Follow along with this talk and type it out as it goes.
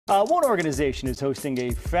One organization is hosting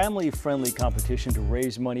a family-friendly competition to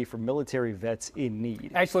raise money for military vets in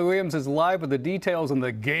need. Ashley Williams is live with the details on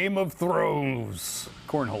the Game of Thrones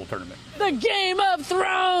Cornhole tournament. The Game of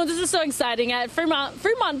Thrones! This is so exciting at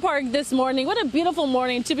Fremont Park this morning. What a beautiful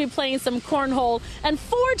morning to be playing some cornhole.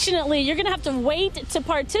 Unfortunately, you're going to have to wait to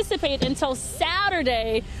participate until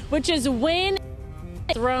Saturday, which is when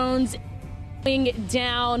Thrones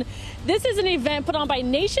down. This is an event put on by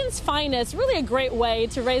Nation's Finest, really a great way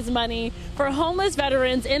to raise money for homeless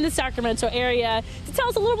veterans in the Sacramento area. To tell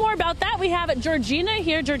us a little more about that, we have Georgina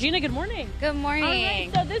here. Georgina, good morning. Good morning. All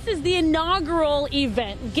right, so this is the inaugural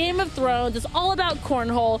event, Game of Thrones. It's all about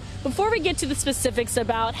cornhole. Before we get to the specifics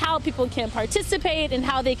about how people can participate and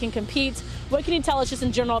how they can compete, what can you tell us just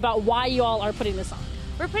in general about why you all are putting this on?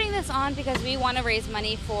 We're putting this on because we want to raise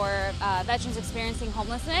money for veterans experiencing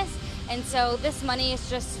homelessness. And so this money is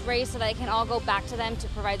just raised so that it can all go back to them to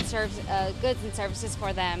provide goods and services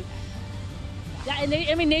for them. Yeah,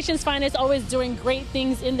 and Nation's Finest always doing great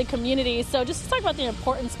things in the community. So just talk about the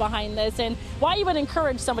importance behind this and why you would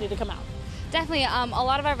encourage somebody to come out. Definitely. A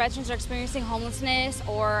lot of our veterans are experiencing homelessness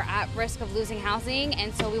or at risk of losing housing.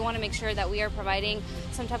 And so we want to make sure that we are providing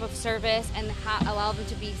some type of service and allow them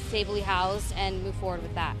to be stably housed and move forward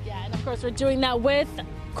with that. Yeah, and of course we're doing that with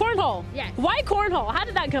cornhole. Yes. Why cornhole? How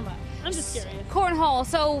did that come up? I'm just curious. Cornhole.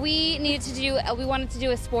 So we wanted to do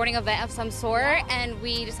a sporting event of some sort, and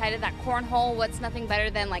we decided that cornhole, what's nothing better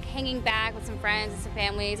than like hanging back with some friends and some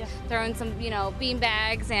families, throwing some, bean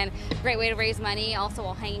bags, and a great way to raise money also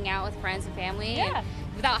while hanging out with friends and family. Yeah.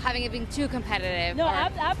 Without having it being too competitive. No,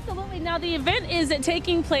 absolutely. Now, the event is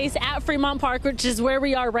taking place at Fremont Park, which is where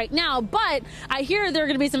we are right now, but I hear there are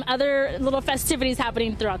going to be some other little festivities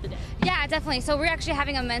happening throughout the day. Yeah, definitely. So we're actually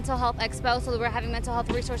having a mental health expo, so we're having mental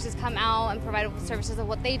health resources come out and provide services of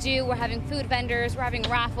what they do. We're having food vendors, we're having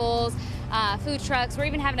raffles, food trucks. We're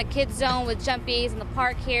even having a kids zone with jumpies in the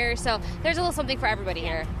park here, so there's a little something for everybody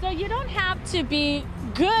here. So you don't have to be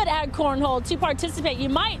good at cornhole to participate. You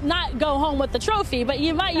might not go home with the trophy, but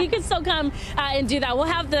you can still come and do that. We'll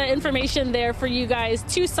have the information there for you guys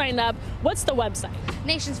to sign up. What's the website?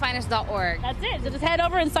 nationsfinest.org. That's it. So just head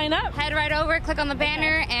over and sign up. Head right over, click on the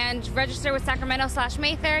banner, and register with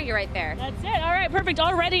Sacramento/Mayfair. You're right there. That's it. All right, perfect.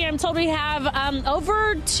 Already, I'm told we have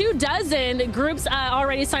over 24 groups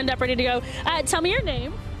already signed up, ready to go. Tell me your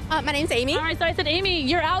name. My name's Amy. All right, so I said, Amy,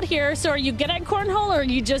 you're out here, so are you good at cornhole, or are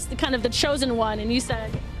you just kind of the chosen one? And you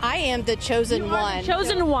said... I am the chosen one. The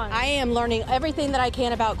chosen one. I am learning everything that I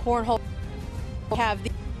can about cornhole. Have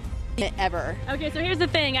the ever. Okay, so here's the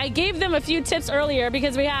thing. I gave them a few tips earlier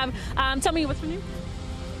because we have, tell me, what's her name?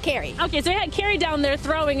 Carrie. Okay, so we had Carrie down there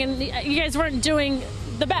throwing, and you guys weren't doing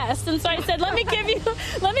the best, and so I said, let me give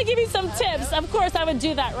you some tips. Of course, I would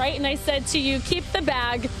do that, right? And I said to you, keep the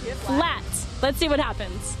bag flat. Let's see what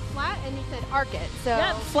happens. Flat, and you said arc it. So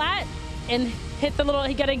yeah, flat, and hit the little.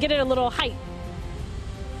 You gotta get it a little height.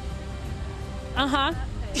 I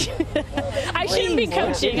shouldn't be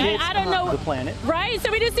coaching. I don't know. The planet. Right?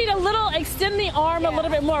 So we just need a little, extend the arm a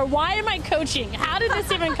little bit more. Why am I coaching? How did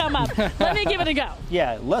this even come up? Let me give it a go.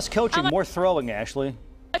 Yeah, less coaching, more throwing, Ashley.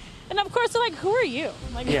 And of course, they're like, who are you?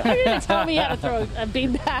 Like, yeah. Who are you to tell me how to throw a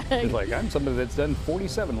beanbag? He's like, I'm somebody that's done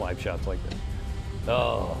 47 live shots like this.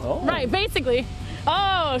 Oh. Right, basically.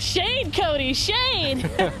 Oh, shade, Cody, shade.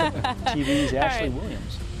 TV's Ashley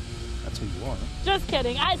Williams. That's who you are. Just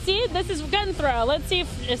kidding. I see. This is gun throw. Let's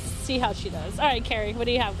see how she does. All right, Carrie, what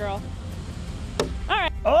do you have, girl? All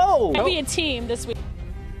right. Oh. Maybe a team this week.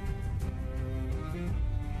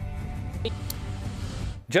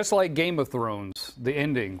 Just like Game of Thrones, the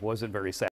ending wasn't very sad.